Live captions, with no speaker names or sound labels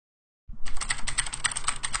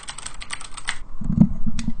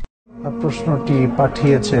প্রশ্নটি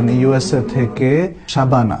পাঠিয়েছেন ইউএসএ থেকে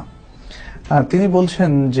শাবানা। তিনি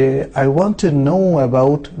বলছেন যে I want to know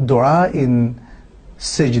about দোয়া ইন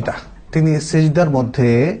সিজদা। তিনি সিজদার মধ্যে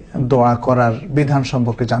দোয়া করার বিধান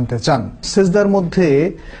সম্পর্কে জানতে চান। সিজদার মধ্যে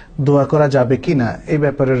দোয়া করা যাবে কিনা এই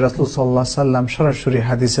ব্যাপারে রাসূল সাল্লাল্লাহু আলাইহি সাল্লাম সরাসরি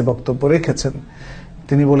হাদিসে বক্তব্য রেখেছেন।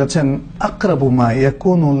 তিনি বলেছেন আকরাবু মা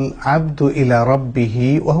ইয়াকুনুল আবদু ইলা রাব্বিহি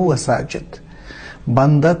ওয়া হুয়া সাজিদ।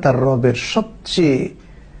 বান্দা তার রবের সবচেয়ে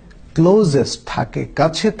ক্লোজেস্ট থাকে,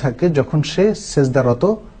 কাছে থাকে যখন সে সিজদারত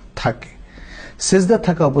থাকে। সিজদা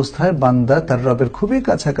থাকা অবস্থায় বান্দা তার রবের খুবই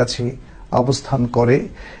কাছাকাছি অবস্থান করে।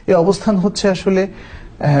 এই অবস্থান হচ্ছে আসলে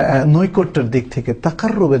নৈকট্যের দিক থেকে,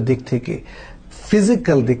 তাকাররুবের দিক থেকে,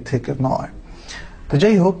 ফিজিক্যাল দিক থেকে নয়। তো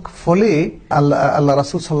যাই হোক, ফলে আল্লাহ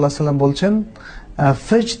রাসূল সাল্লাল্লাহু আলাইহি সাল্লাম বলছেন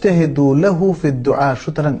ফাজতাহিদু লাহু ফিদ দুআ।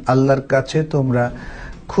 সুতরাং আল্লাহর কাছে তোমরা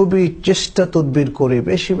খুবই চেষ্টা তদবির করে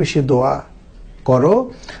বেশি বেশি দোয়া করো।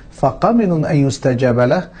 ফাকামিনুন আইয়ুস্তাজাবা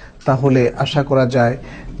লাহ, তাহলে আশা করা যায়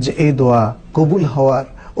যে এই দোয়া কবুল হওয়ার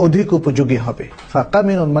অধিক উপযোগী হবে।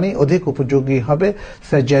 ফাকামিনুন মানে অধিক উপযোগী হবে,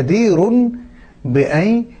 ফাজাদিরুন বিআই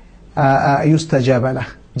ইউস্তাজাবা লাহ,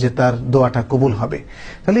 যে তার দোয়াটা কবুল হবে।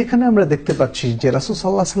 তাহলে এখানে আমরা দেখতে পাচ্ছি যে রাসূল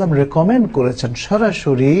সাল্লাল্লাহু আলাইহি সাল্লাম রেকমেন্ড করেছেন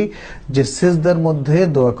সরাসরি যে সিজদার মধ্যে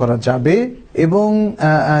দোয়া করা যাবে। এবং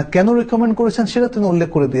কেন রেকমেন্ড করেছেন সেটা তিনি উল্লেখ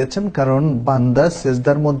করে দিয়েছেন, কারণ বান্দা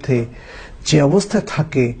সিজদার মধ্যে যে অবস্থায়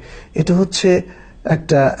থাকে এটা হচ্ছে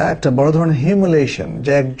একটা বড় ধরনের হিউমিলিয়েশন,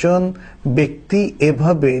 যে একজন ব্যক্তি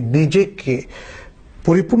এভাবে নিজেকে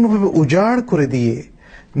পরিপূর্ণভাবে উজাড় করে দিয়ে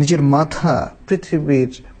নিজের মাথা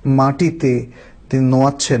পৃথিবীর মাটিতে তিনি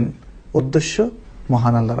নোয়াচ্ছেন। উদ্দেশ্য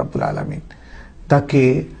মহান আল্লাহ রাব্বুল আলামিন, তাকে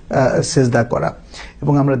সেজদা করা।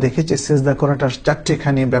 এবং আমরা দেখেছি সেজদা করাটা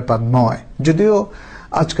চারটিখানি ব্যাপার নয়, যদিও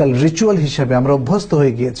আজকাল রিচুয়াল হিসাবে আমরা অভ্যস্ত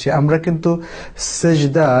হয়ে গিয়েছি। আমরা কিন্তু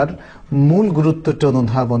সেজদার মূল গুরুত্বটা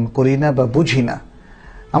অনুধাবন করি না বা বুঝি না।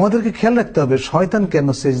 আমাদেরকে খেয়াল রাখতে হবে শয়তান কেন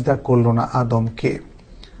সেজদা করলো না আদমকে।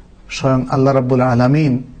 স্বয়ং আল্লাহ রাব্বুল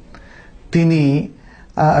আলামিন তিনি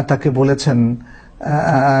তাকে বলেছেন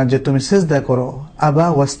যে তুমি সিজদা করো, আবা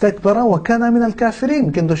ওয়াস্তাকবারা ওয়া কানা মিনাল কাফিরিন,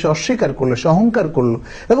 কিন্তু সে অস্বীকার করলো, সে অহংকার করলো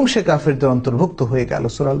এবং সে কাফিরদের অন্তর্ভুক্ত হয়ে গেল।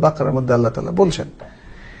 সূরা আল বাকারার মধ্যে আল্লাহ তাআলা বলছেন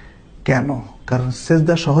কেন? কারণ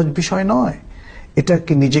সিজদা সহজ বিষয় নয়।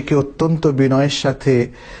 এটাকে নিজেকে অত্যন্ত বিনয়ের সাথে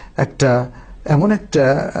এমন একটা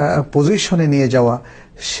পজিশনে নিয়ে যাওয়া,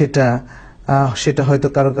 সেটা হয়তো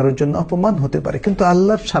কারোর জন্য অপমান হতে পারে, কিন্তু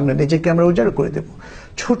আল্লাহর সামনে নিজেকে আমরা উজাড় করে দেব,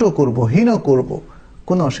 ছোট করব, হীন করব,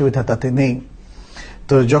 কোনো অসুবিধা তাতে নেই।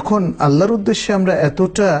 তো যখন আল্লাহর উদ্দেশ্যে আমরা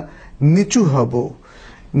এতটা নিচু হব,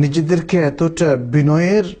 নিজেদেরকে এতটা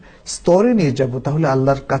বিনয়ের স্তরে নিয়ে যাব, তাহলে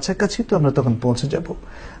আল্লাহর কাছাকাছি তো আমরা তখন পৌঁছে যাব।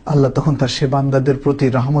 আল্লাহ তখন তার সে বান্দাদের প্রতি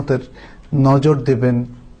রহমতের নজর দেবেন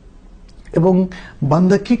এবং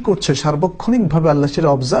বান্দা কি করছে সার্বক্ষণিকভাবে আল্লাহ সেটা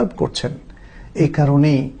অবজার্ভ করছেন। এই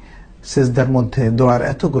কারণেই সিজদার মধ্যে দোয়ার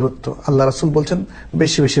এত গুরুত্ব। আল্লাহ রাসূল বলছেন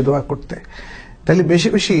বেশি বেশি দোয়া করতে। তাহলে বেশি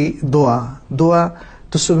বেশি দোয়া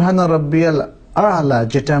তো সুবহানা রাব্বিয়াল আ'লা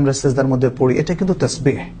যেটা আমরা সিজদার মধ্যে পড়ি, এটা কিন্তু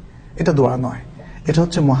তাসবিহ, এটা দোয়া নয়। এটা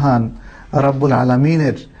হচ্ছে মহান রাব্বুল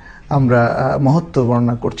আলামিনের আমরা মহত্ব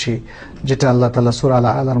বর্ণনা করছি, যেটা আল্লাহ তাআলা সূরা আল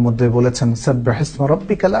আ'লার মধ্যে বলেছেন সাব্বিহিসমা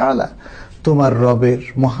রাব্বিকাল আ'লা, তোমার রবের,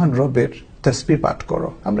 মহান রবের তাসবিহ পাঠ করো।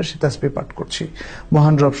 আমরা সেই তাসবিহ পাঠ করছি।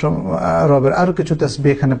 মহান রবের আরো কিছু তাসবিহ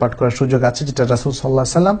এখানে পাঠ করার সুযোগ আছে, যেটা রাসূল সাল্লাল্লাহু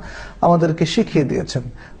আলাইহি সাল্লাম আমাদেরকে শিখিয়ে দিয়েছেন।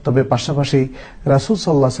 তবে পাশাপাশি রাসূল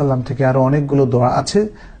সাল্লাল্লাহু আলাইহি সাল্লাম থেকে আরো অনেকগুলো দোয়া আছে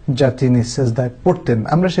যা তিনি সিজদায় পড়তেন।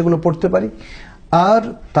 আমরা সেগুলো পড়তে পারি আর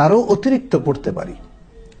তারও অতিরিক্ত পড়তে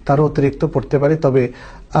পারি। তবে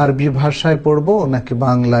আরবি ভাষায় পড়বো নাকি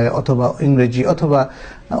বাংলায় অথবা ইংরেজি অথবা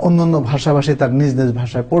অন্যান্য ভাষাভাষী তার নিজ নিজ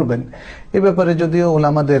ভাষায় পড়বেন, এ ব্যাপারে যদিও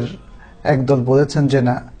ওলামাদের একদল বলেছেন যে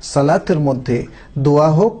না, সালাতের মধ্যে দোয়া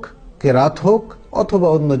হোক, কেরাত হোক অথবা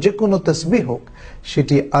অন্য যে কোনো তাসবিহ হোক,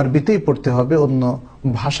 সেটি আরবিতেই পড়তে হবে, অন্য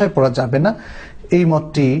ভাষায় পড়া যাবে না। এই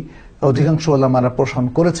মতটি অধিকাংশ ওলামারা পোষণ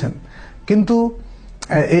করেছেন। কিন্তু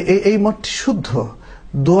এই মতটি শুদ্ধ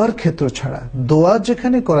দোয়ার ক্ষেত্র ছাড়া। দোয়া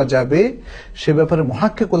যেখানে করা যাবে সে ব্যাপারে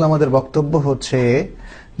মুহাক্কিক ওলামাদের বক্তব্য হচ্ছে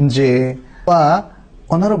যে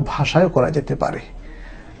অনারব ভাষায়ও করা যেতে পারে।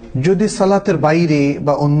 যদি সালাতের বাইরে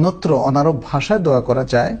বা অন্যত্র অনারব ভাষায় দোয়া করা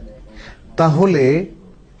যায়, তাহলে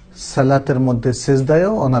সালাতের মধ্যে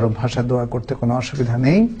সিজদায়ও অনারব ভাষায় দোয়া করতে কোনো অসুবিধা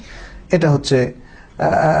নেই। এটা হচ্ছে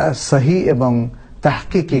সহি এবং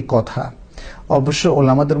তাহকিকি কথা। অবশ্য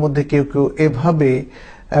ওলামাদের মধ্যে কেউ কেউ এভাবে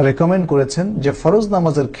রেকমেন্ড করেছেন যে ফরজ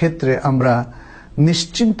নামাজের ক্ষেত্রে আমরা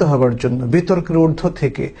নিশ্চিন্ত হবার জন্য বিতর্কের ঊর্ধ্ব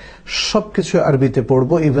থেকে সবকিছু আরবিতে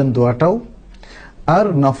পড়বো, ইভেন দোয়াটাও। আর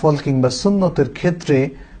নফল কিংবা সুন্নতের ক্ষেত্রে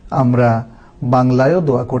আমরা বাংলায়ও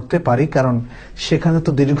দোয়া করতে পারি, কারণ সেখানে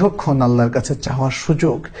তো দীর্ঘক্ষণ আল্লাহর কাছে চাওয়ার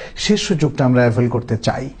সুযোগ, সেই সুযোগটা আমরা অ্যাভেল করতে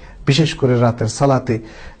চাই। বিশেষ করে রাতের সালাতে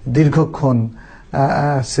দীর্ঘক্ষণ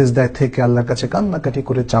সিজদায় থেকে আল্লাহর কাছে কান্নাকাটি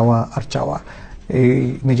করে চাওয়া আর চাওয়া,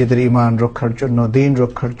 এই নিজেদের ঈমান রক্ষার জন্য, দ্বীন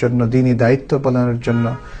রক্ষার জন্য, দ্বীনি দায়িত্ব পালনের জন্য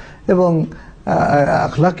এবং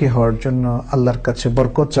আখলাকি হওয়ার জন্য, আল্লাহর কাছে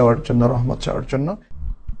বরকত চাওয়ার জন্য, রহমত চাওয়ার জন্য।